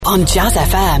On Jazz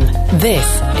FM,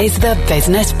 this is the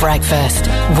Business Breakfast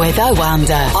with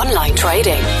Oanda. Online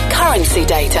trading, currency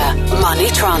data, money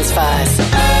transfers.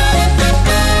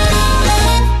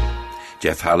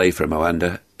 Jeff Halley from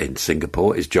Oanda in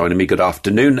Singapore is joining me. Good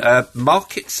afternoon.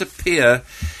 Markets appear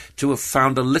to have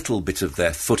found a little bit of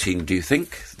their footing, do you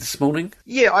think, this morning?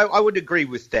 Yeah, I would agree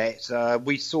with that.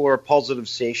 We saw a positive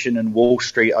session in Wall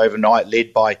Street overnight,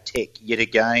 led by tech yet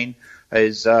again,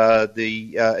 as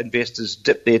the investors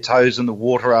dipped their toes in the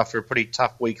water after a pretty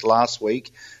tough week last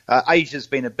week. Asia's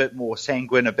been a bit more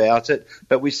sanguine about it,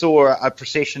 but we saw a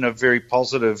procession of very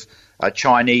positive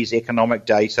Chinese economic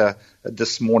data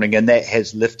this morning, and that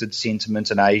has lifted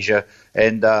sentiment in Asia,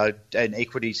 and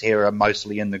equities here are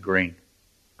mostly in the green.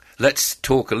 Let's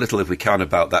talk a little, if we can,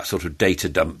 about that sort of data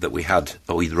dump that we had,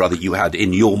 or rather you had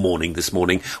in your morning this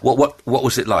morning. What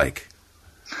was it like?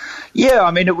 Yeah,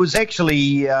 I mean, it was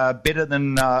actually better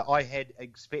than I had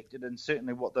expected, and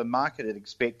certainly what the market had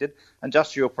expected.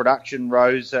 Industrial production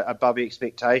rose above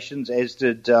expectations, as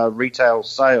did retail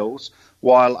sales,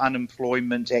 while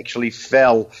unemployment actually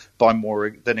fell by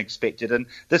more than expected. And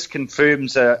this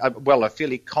confirms a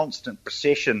fairly constant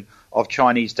procession of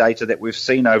Chinese data that we've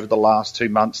seen over the last 2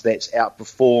 months that's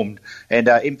outperformed, and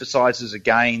emphasises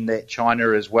again that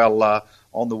China is well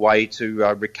on the way to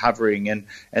recovering,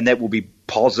 and that will be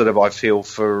positive, I feel,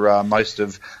 for most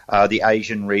of the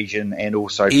Asian region and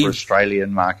also for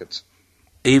Australian markets.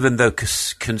 Even though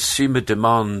consumer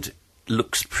demand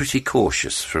looks pretty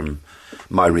cautious from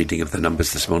my reading of the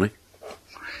numbers this morning?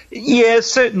 Yeah,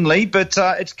 certainly, but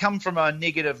it's come from a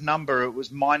negative number. It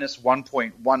was minus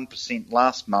 1.1%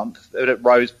 last month. It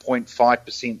rose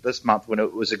 0.5% this month when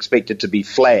it was expected to be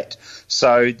flat.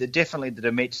 So definitely the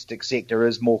domestic sector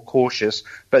is more cautious,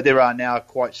 but there are now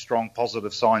quite strong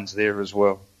positive signs there as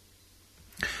well.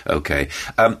 Okay.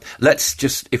 Let's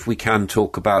just, if we can,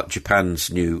 talk about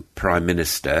Japan's new Prime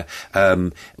Minister.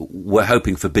 We're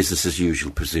hoping for business as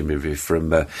usual, presumably,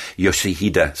 from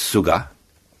Yoshihide Suga.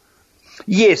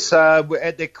 Yes,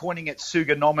 they're coining it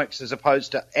Suganomics as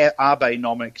opposed to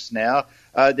Abenomics now.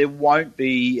 There won't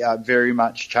be very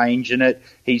much change in it.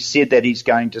 He said that he's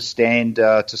going to stand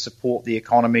to support the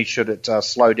economy should it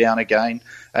slow down again,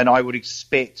 and I would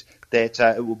expect that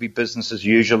it will be business as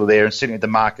usual there, and certainly the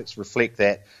markets reflect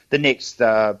that. The next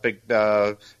big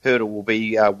hurdle will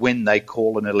be when they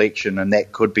call an election, and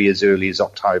that could be as early as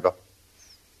October.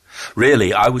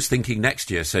 Really? I was thinking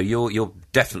next year, so you're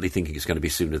definitely thinking it's going to be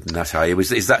sooner than that, are you?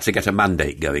 Is that to get a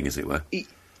mandate going, as it were?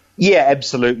 Yeah,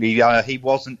 absolutely. He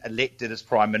wasn't elected as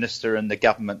Prime Minister, and the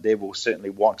government there will certainly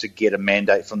want to get a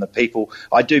mandate from the people.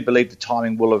 I do believe the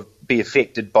timing will be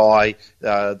affected by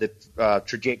the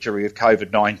trajectory of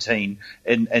COVID-19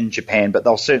 in Japan, but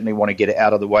they'll certainly want to get it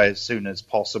out of the way as soon as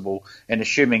possible. And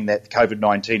assuming that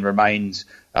COVID-19 remains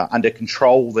under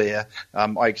control there,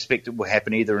 I expect it will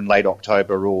happen either in late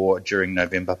October or during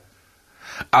November.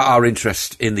 Our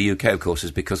interest in the UK, of course,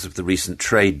 is because of the recent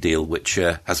trade deal, which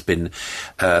has been,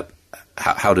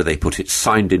 how do they put it,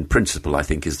 signed in principle, I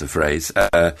think is the phrase,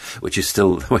 which is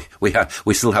still,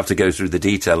 we still have to go through the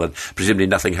detail, and presumably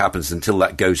nothing happens until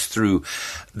that goes through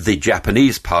the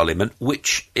Japanese parliament,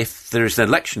 which, if there is an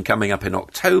election coming up in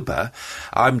October,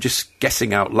 I'm just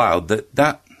guessing out loud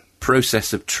that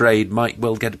process of trade might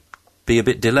well be a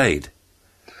bit delayed.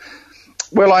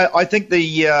 Well, I think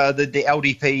the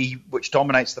LDP, which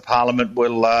dominates the parliament,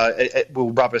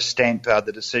 will rubber stamp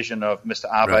the decision of Mr.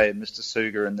 Abe and Mr.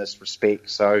 Suga in this respect.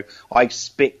 So I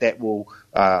expect that will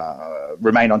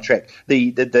remain on track.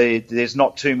 There's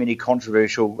not too many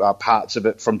controversial parts of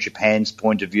it from Japan's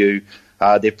point of view.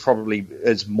 There probably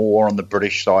is more on the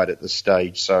British side at this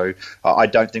stage. So I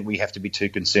don't think we have to be too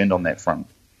concerned on that front.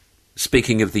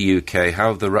 Speaking of the UK, how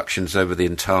have the ructions over the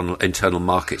internal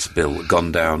markets bill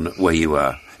gone down where you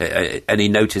are? Any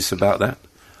notice about that?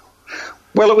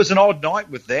 Well, it was an odd night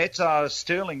with that.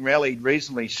 Sterling rallied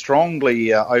reasonably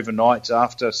strongly overnight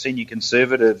after senior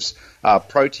Conservatives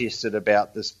protested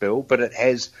about this bill, but it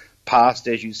has passed,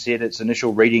 as you said, its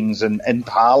initial readings in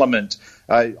Parliament.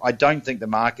 I don't think the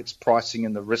market's pricing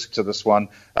in the risks of this one.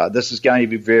 This is going to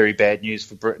be very bad news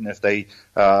for Britain if they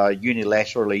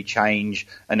unilaterally change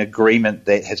an agreement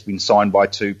that has been signed by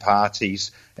two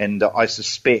parties. And I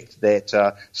suspect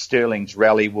that sterling's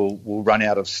rally will run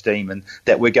out of steam, and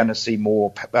that we're going to see more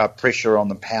pressure on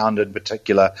the pound in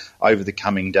particular over the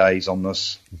coming days on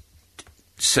this.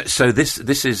 So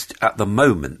this is at the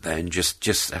moment then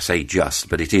just I say just,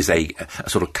 but it is a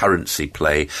sort of currency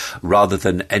play rather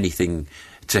than anything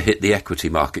to hit the equity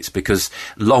markets, because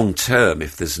long term,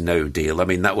 if there's no deal, I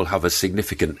mean, that will have a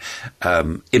significant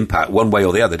impact one way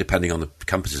or the other, depending on the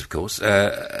companies, of course,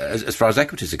 as far as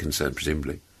equities are concerned,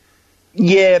 presumably.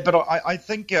 Yeah, but I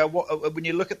think when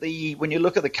you look at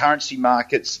the currency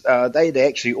markets, they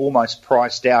actually almost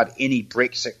priced out any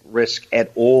Brexit risk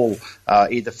at all,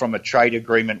 either from a trade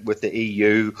agreement with the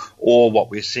EU or what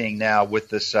we're seeing now with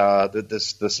this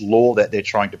law that they're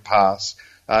trying to pass.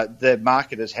 The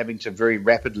market is having to very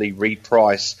rapidly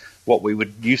reprice what we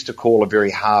would used to call a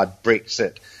very hard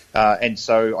Brexit. And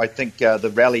so I think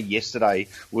the rally yesterday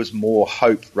was more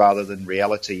hope rather than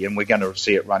reality, and we're going to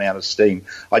see it run out of steam.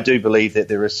 I do believe that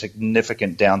there is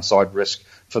significant downside risk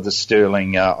for the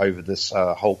sterling over this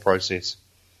whole process.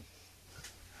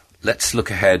 Let's look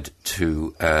ahead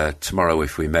to tomorrow,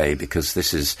 if we may, because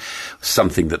this is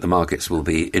something that the markets will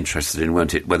be interested in,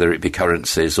 won't it? Whether it be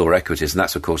currencies or equities, and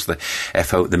that's, of course, the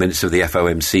minutes of the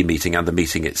FOMC meeting and the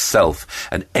meeting itself,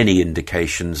 and any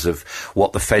indications of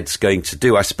what the Fed's going to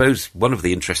do. I suppose one of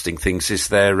the interesting things is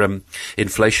their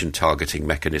inflation targeting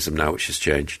mechanism now, which has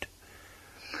changed.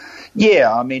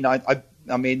 Yeah, I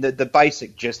mean, the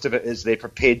basic gist of it is they're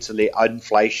prepared to let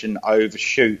inflation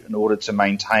overshoot in order to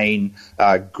maintain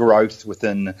growth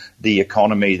within the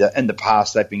economy. That in the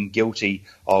past they've been guilty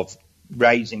of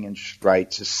raising interest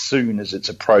rates as soon as it's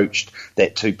approached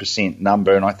that 2%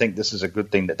 number, and I think this is a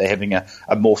good thing that they're having a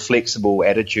more flexible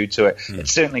attitude to it.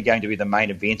 It's certainly going to be the main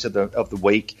event of the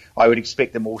week. I would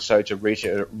expect them also to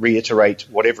reiterate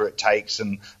whatever it takes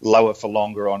and lower for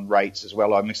longer on rates as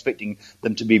well. I'm expecting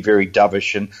them to be very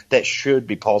dovish, and that should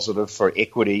be positive for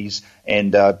equities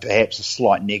and perhaps a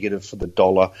slight negative for the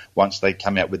dollar once they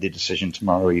come out with their decision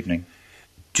tomorrow evening.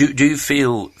 Do you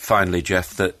feel, finally,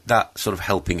 Jeff, that sort of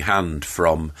helping hand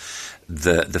from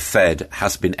the Fed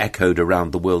has been echoed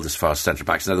around the world as far as central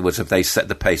banks? In other words, have they set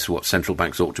the pace for what central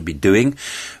banks ought to be doing,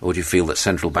 or do you feel that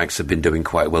central banks have been doing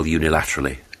quite well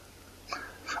unilaterally?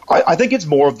 I think it's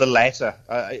more of the latter.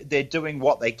 They're doing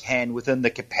what they can within the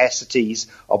capacities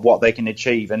of what they can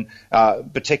achieve. And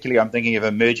particularly I'm thinking of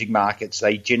emerging markets.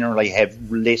 They generally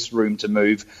have less room to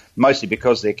move, mostly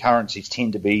because their currencies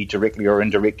tend to be directly or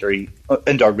indirectly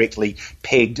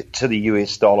pegged to the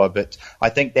US dollar. But I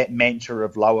think that mantra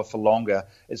of lower for longer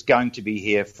is going to be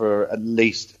here for at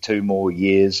least 2 more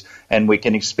years. And we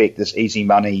can expect this easy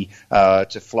money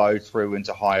to flow through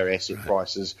into higher asset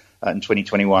prices in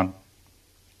 2021.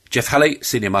 Jeff Halley,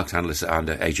 Senior Market Analyst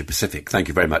at Asia Pacific. Thank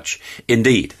you very much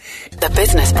indeed. The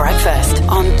Business Breakfast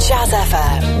on Jazz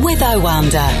FM with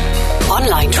Owanda.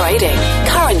 Online trading,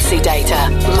 currency data,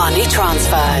 money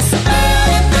transfers.